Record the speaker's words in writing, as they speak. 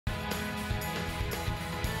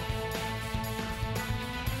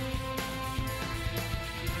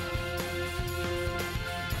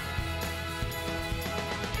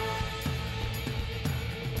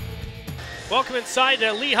Welcome inside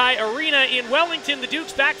LeHigh Arena in Wellington. The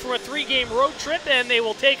Dukes back from a 3-game road trip, and they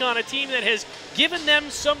will take on a team that has given them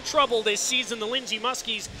some trouble this season, the Lindsay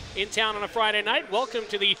Muskies, in town on a Friday night. Welcome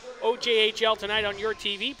to the OJHL Tonight on Your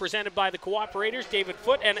TV, presented by the Cooperators, David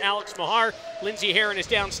Foote and Alex Mahar. Lindsey Heron is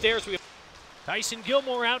downstairs. We have Tyson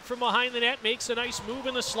Gilmore out from behind the net, makes a nice move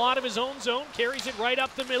in the slot of his own zone, carries it right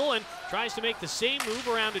up the middle and tries to make the same move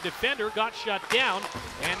around a defender, got shut down,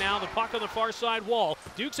 and now the puck on the far side wall.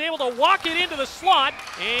 Duke's able to walk it into the slot,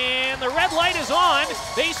 and the red light is on.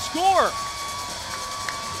 They score.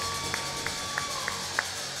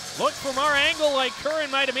 Look from our angle like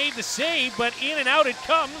Curran might have made the save, but in and out it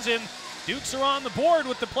comes, and Dukes are on the board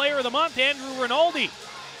with the player of the month, Andrew Rinaldi.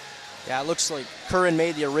 Yeah, it looks like Curran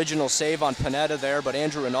made the original save on Panetta there, but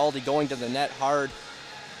Andrew Rinaldi going to the net hard,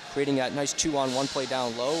 creating that nice 2-on-1 play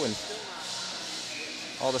down low, and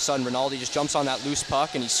all of a sudden Rinaldi just jumps on that loose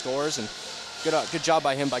puck and he scores, and good job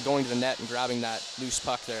by him by going to the net and grabbing that loose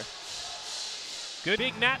puck there. Good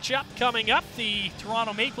big matchup coming up. The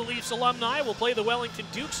Toronto Maple Leafs alumni will play the Wellington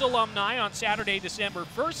Dukes alumni on Saturday, December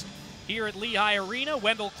 1st here at LeHigh Arena.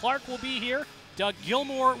 Wendell Clark will be here. Doug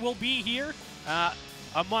Gilmore will be here.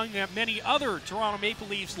 Among many other Toronto Maple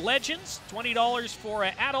Leafs legends. $20 for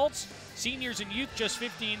adults, seniors and youth just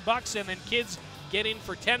 $15, and then kids get in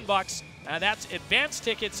for $10. That's advanced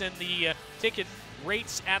tickets, and the ticket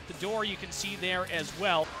rates at the door you can see there as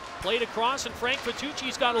well. Played across, and Frank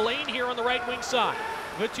Vitucci's got a lane here on the right wing side.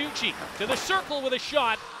 Vitucci to the circle with a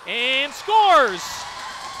shot and scores!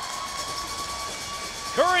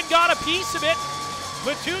 Curran got a piece of it.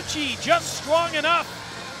 Vitucci just strong enough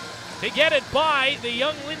to get it by the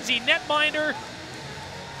young Lindsay netminder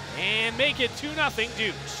and make it 2-0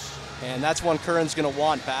 Dukes. And that's one Curran's going to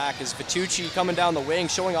want back, is Vitucci coming down the wing,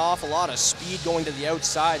 showing off a lot of speed going to the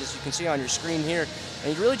outside, as you can see on your screen here. And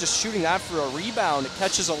he's really just shooting that for a rebound. It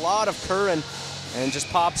catches a lot of Curran and just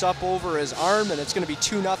pops up over his arm, and it's going to be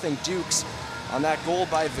 2-0 Dukes on that goal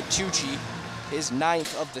by Vitucci, his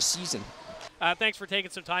 9th of the season. Thanks for taking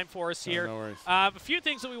some time for us here. No worries. A few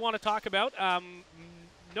things that we want to talk about.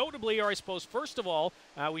 Notably, or I suppose first of all,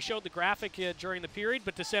 we showed the graphic during the period,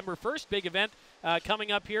 but December 1st, big event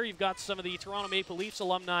coming up here. You've got some of the Toronto Maple Leafs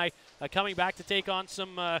alumni coming back to take on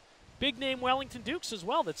some big-name Wellington Dukes as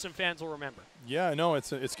well that some fans will remember. Yeah, no,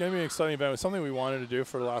 it's going to be an exciting event. It's something we wanted to do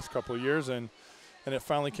for the last couple of years, and it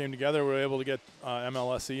finally came together. We were able to get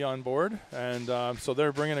MLSE on board, and so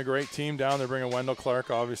they're bringing a great team down. They're bringing Wendell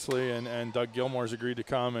Clark, obviously, and Doug Gilmore's agreed to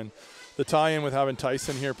come. And the tie-in with having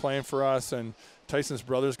Tyson here playing for us, and Tyson's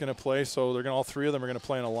brother's going to play, so they're going all three of them are going to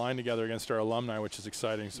play in a line together against our alumni, which is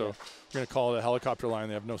exciting. So we're going to call it a helicopter line.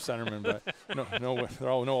 They have no centermen, but they're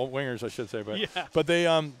all no wingers, I should say. But but they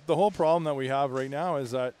the whole problem that we have right now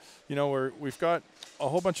is that we've got a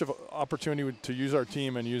whole bunch of opportunity to use our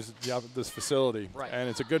team and use this facility, and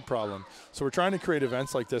it's a good problem. So we're trying to create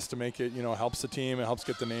events like this to make it helps the team, it helps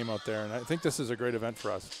get the name out there, and I think this is a great event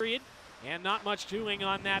for us. And not much doing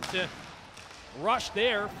on that rush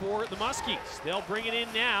there for the Muskies. They'll bring it in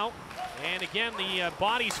now. And again, the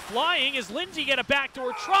body's flying as Lindsay get a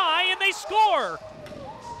backdoor try, and they score!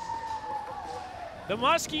 The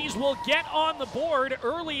Muskies will get on the board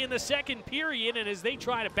early in the second period, and as they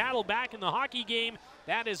try to battle back in the hockey game,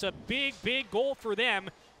 that is a big, big goal for them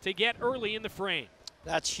to get early in the frame.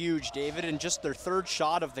 That's huge, David, and just their third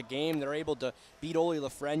shot of the game, they're able to beat Ole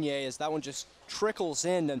Lafreniere as that one just trickles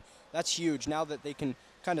in, and that's huge. Now that they can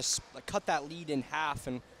kind of cut that lead in half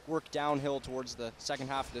and work downhill towards the second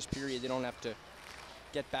half of this period, they don't have to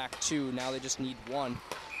get back 2. Now they just need 1.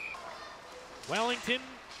 Wellington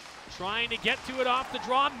trying to get to it off the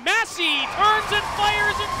draw. Massey turns and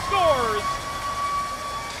fires and scores!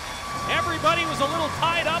 Everybody was a little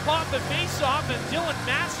tied up off the faceoff, and Dylan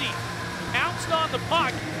Massey pounced on the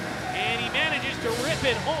puck, and he manages to rip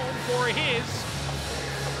it home for his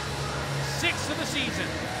 6th of the season.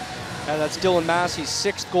 And that's Dylan Massey's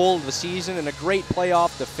 6th goal of the season, and a great play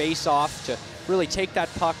off the face-off to really take that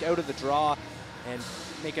puck out of the draw and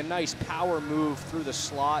make a nice power move through the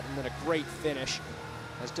slot, and then a great finish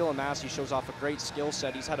as Dylan Massey shows off a great skill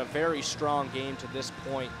set. He's had a very strong game to this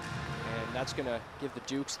point, and that's going to give the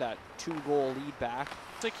Dukes that 2-goal lead back.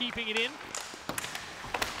 To keeping it in.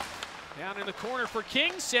 Down in the corner for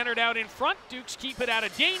King, centered out in front. Dukes keep it out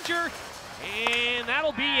of danger, and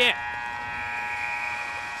that'll be it.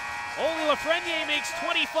 Ole Lafreniere makes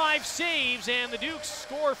 25 saves, and the Dukes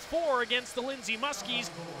score 4 against the Lindsay Muskies.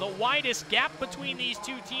 The widest gap between these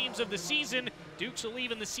two teams of the season. Dukes will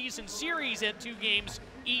even the season series at 2 games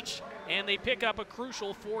each, and they pick up a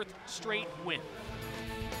crucial 4th straight win.